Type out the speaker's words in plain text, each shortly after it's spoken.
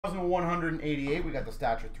188, we got the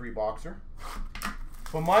Stature 3 boxer.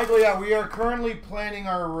 But Michael, yeah, we are currently planning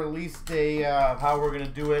our release day of how we're going to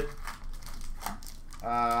do it.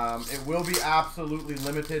 It will be absolutely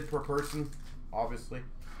limited per person, obviously.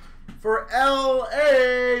 For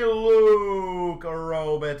L.A. Luke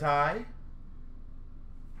Robitaille.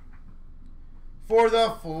 For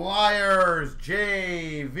the Flyers,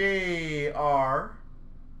 JVR.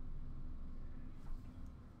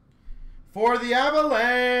 For the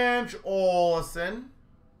Avalanche, Olsen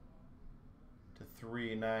to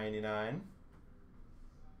 $3.99.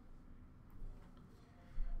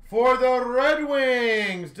 For the Red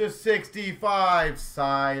Wings to 65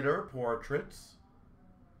 Cider portraits.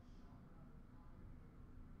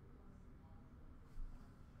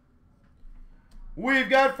 We've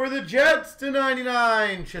got for the Jets to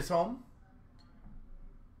 99 Chisholm.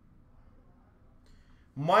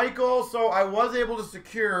 Michael, so I was able to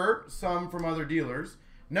secure some from other dealers.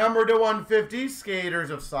 Number to 150, Skaters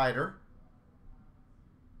of Cider.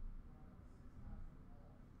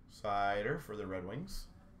 Cider for the Red Wings.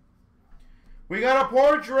 We got a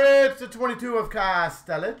portrait to 22 of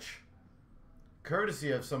Kastelich.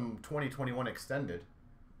 Courtesy of some 2021 extended.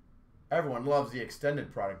 Everyone loves the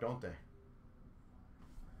extended product, don't they?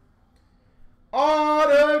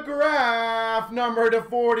 Autograph number to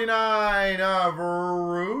 49 of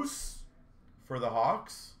Roos for the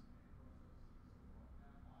Hawks.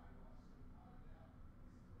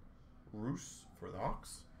 Roos for the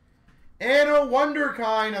Hawks. And a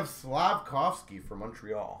Wonderkind of Slavkovsky for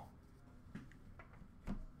Montreal.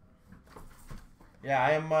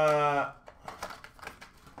 Yeah,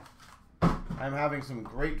 I'm having some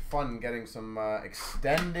great fun getting some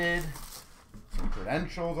extended, some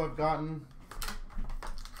credentials I've gotten.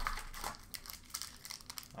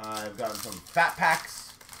 I've gotten some fat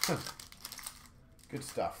packs. Good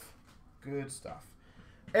stuff. Good stuff.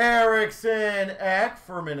 Eriksson Ek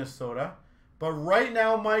for Minnesota. But right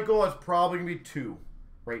now, Michael, it's probably going to be 2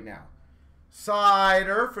 right now.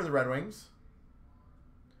 Cider for the Red Wings.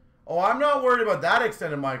 Oh, I'm not worried about that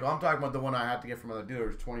extended, Michael. I'm talking about the one I had to get from other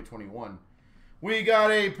dealers, 2021. We got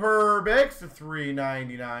a Perbix to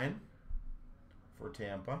 $3.99 for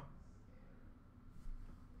Tampa.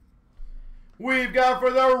 We've got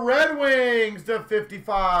for the Red Wings to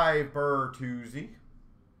 55 Bertuzzi.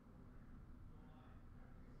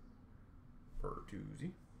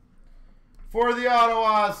 For the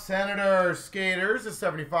Ottawa Senators Skaters to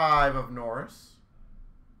 75 of Norris.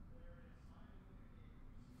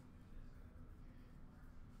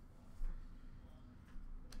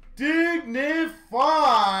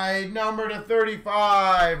 Dignified number to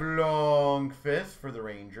 35 Longfist for the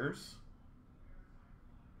Rangers.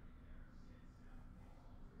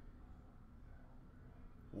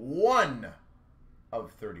 One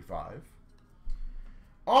of 35.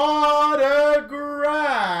 Autograph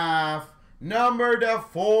number to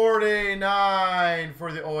 49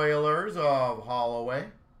 for the Oilers of Holloway.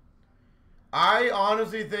 I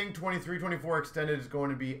honestly think 23-24 extended is going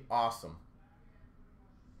to be awesome.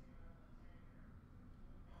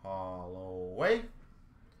 Holloway.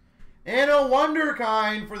 And a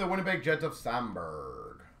Wonderkind for the Winnipeg Jets of Samberg.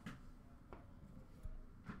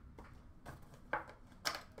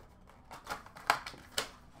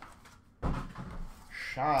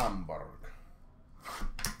 Schamberg.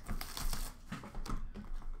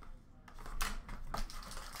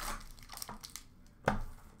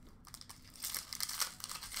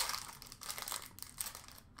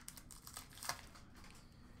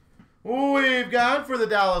 We've got for the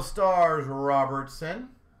Dallas Stars, Robertson.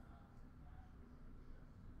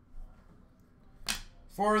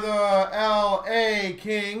 For the LA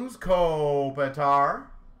Kings, Kopitar.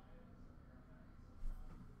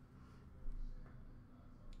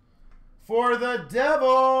 For the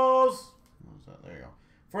Devils, what was that? There you go.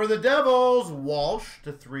 For the Devils, Walsh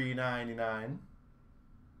to $3.99.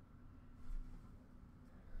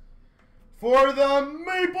 For the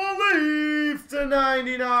Maple Leafs to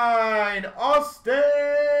 99,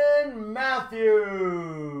 Austin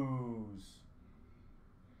Matthews.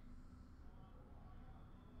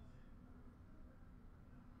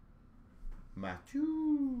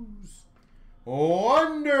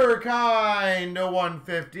 Wonderkind to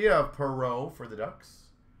 150 of Perreault for the Ducks.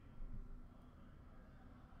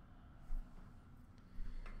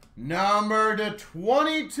 Number to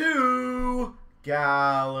 22,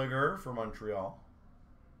 Gallagher for Montreal.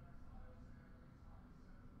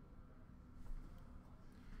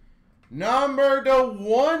 Number to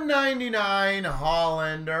 199,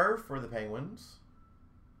 Hollander for the Penguins.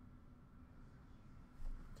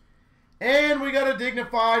 And we got a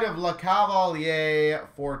dignified of Le Cavalier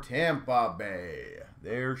for Tampa Bay.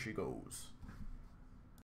 There she goes.